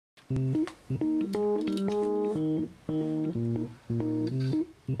good.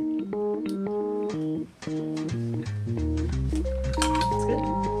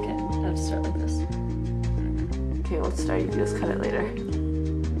 Okay, I'll just start like this. Okay, let's start. You can just cut it later.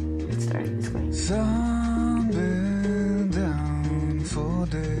 Let's start. It's going. Sun been down for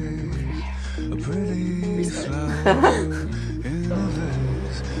days. A pretty flower in the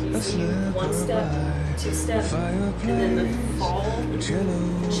vase. You see one step, two step, and then the fall.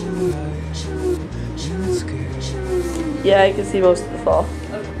 Yeah, I can see most of the fall.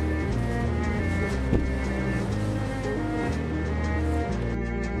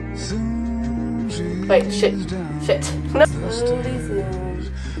 Okay. Wait, shit. No. Slowly zoom.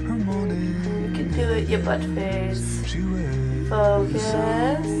 You can do it, your butt face. Focus.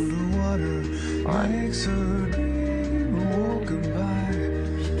 On.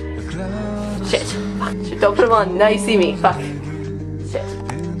 Shit. Fuck. Shit. Don't put them on. Now you see me. Fuck. Shit.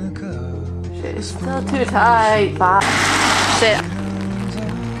 Shit. It's still too tight. Fuck. Shit.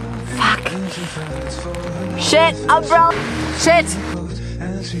 Fuck. Shit. Umbrella. Shit.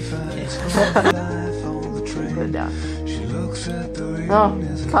 Put it down. No.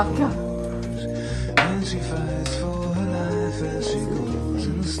 Fuck. And she fights for her life as she goes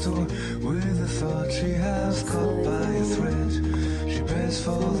in the store with a thought she has caught by a thread. She begs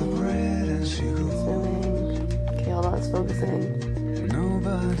for the bread and she goes. Okay, hold on, it's focusing.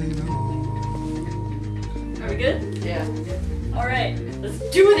 Nobody knows. Are we good? Yeah. Alright, let's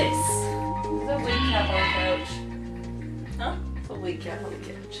do this! There's a wig cap on the couch. Huh? There's a wig cap on the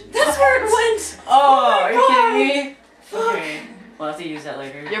couch. That's where it went! Oh, are you kidding me? Okay, we'll have to use that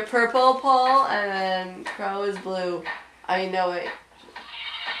later. You're purple, Paul, and then Crow is blue. I know it.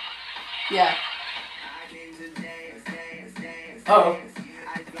 Yeah. Oh.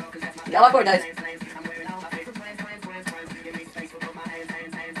 Yeah, I like where it does.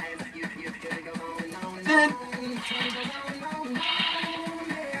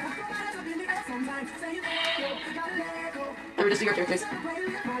 Let me just do your characters.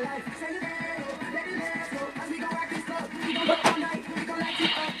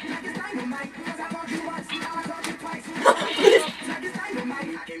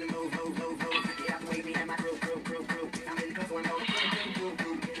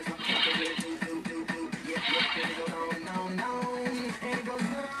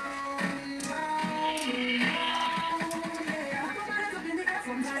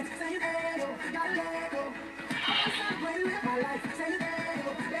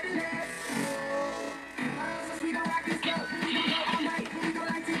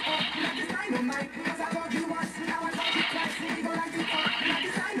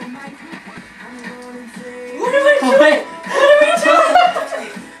 What am I doing?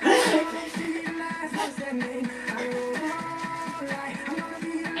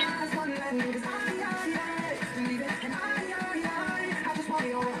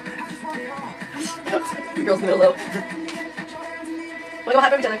 You girls in the middle low. Wanna go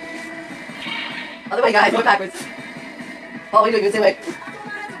halfway with each other? Other way, guys. Go backwards. Oh, what are you doing? The same way.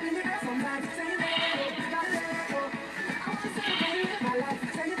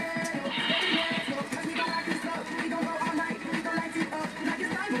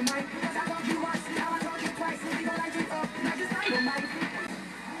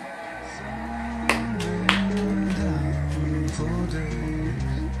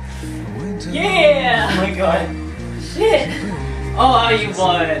 Yeah! Oh my god. Shit! Oh, you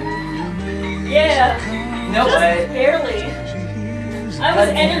won. Yeah! You know Just what? barely. I was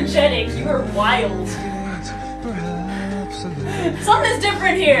energetic, you were wild. Something's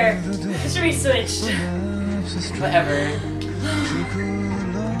different here. It should be switched. Whatever.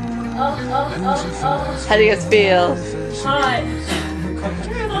 Oh. How do you guys feel? Hot.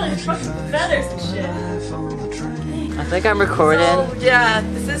 Look at all these fucking feathers and shit. I think I'm recording. So, yeah,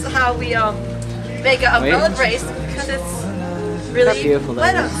 this is how we make an umbrella brace because it's really beautiful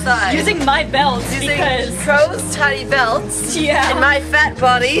that wet is. outside. Using my belts Using because Crow's tiny belts yeah. and my fat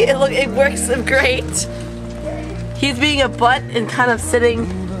body, it works great. He's being a butt and kind of sitting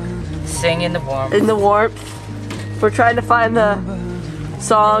Sing in the warmth. in the warmth. We're trying to find the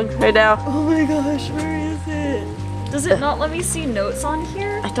song right now. Oh my gosh, where is it? Does it not let me see notes on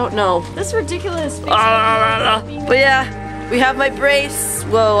here? I don't know. This is ridiculous. But yeah, we have my brace.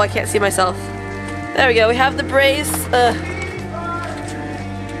 Whoa, I can't see myself. There we go, we have the brace.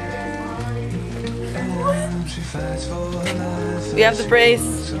 We have the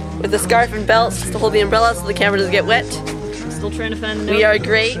brace with the scarf and belts to hold the umbrella so the camera doesn't get wet. Still trying to find the We are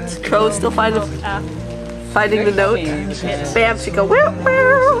great. Crow's still finding the note. Bam, she go, wow,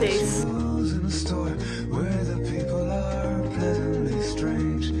 wow. Face.